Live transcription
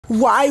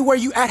Why were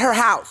you at her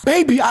house?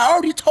 Baby, I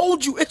already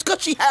told you. It's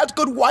because she has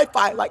good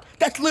Wi-Fi. Like,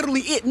 that's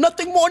literally it.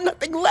 Nothing more,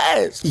 nothing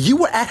less. You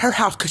were at her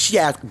house because she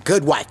has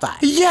good Wi-Fi.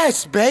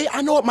 Yes, babe.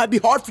 I know it might be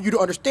hard for you to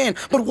understand,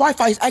 but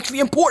Wi-Fi is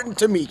actually important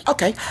to me.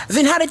 Okay,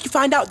 then how did you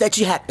find out that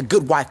she had a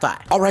good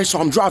Wi-Fi? All right, so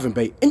I'm driving,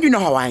 babe. And you know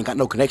how I ain't got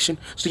no connection.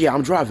 So yeah,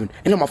 I'm driving.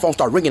 And then my phone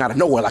started ringing out of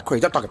nowhere like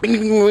crazy. I'm talking bing,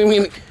 bing, bing,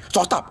 bing, bing.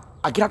 So I stop.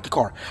 I get out the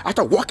car. I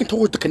start walking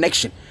towards the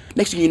connection.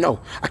 Next thing you know,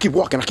 I keep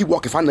walking,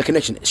 finding the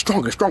connection. It's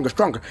stronger.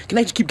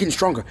 Connection keep getting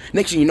stronger.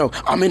 Next thing you know,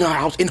 I'm in her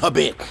house, in her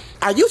bed.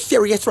 Are you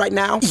serious right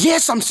now?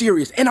 Yes, I'm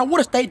serious. And I would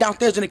have stayed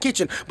downstairs in the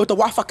kitchen, but the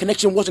Wi-Fi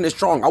connection wasn't as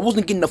strong. I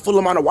wasn't getting the full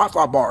amount of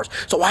Wi-Fi bars.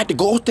 So I had to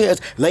go upstairs,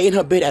 lay in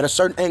her bed at a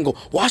certain angle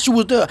while she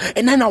was there.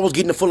 And then I was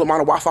getting the full amount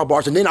of Wi-Fi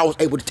bars, and then I was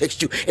able to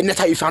text you. And that's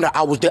how you found out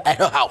I was there at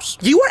her house.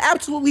 You are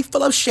absolutely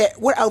full of shit.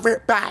 We're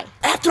over. Bye.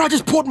 After I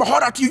just poured my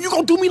heart out to you, you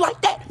gonna do me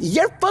like that?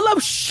 You're full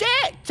of shit.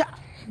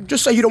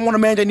 Just say you don't want a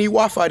man that need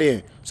Wi-Fi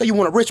then. Say you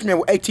want a rich man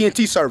with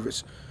AT&T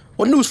service.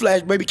 Well,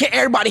 newsflash, baby, can't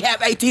everybody have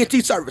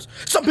AT&T service?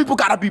 Some people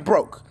gotta be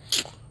broke.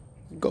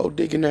 Go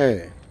digging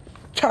there.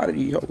 Tired of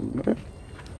these hoes, man.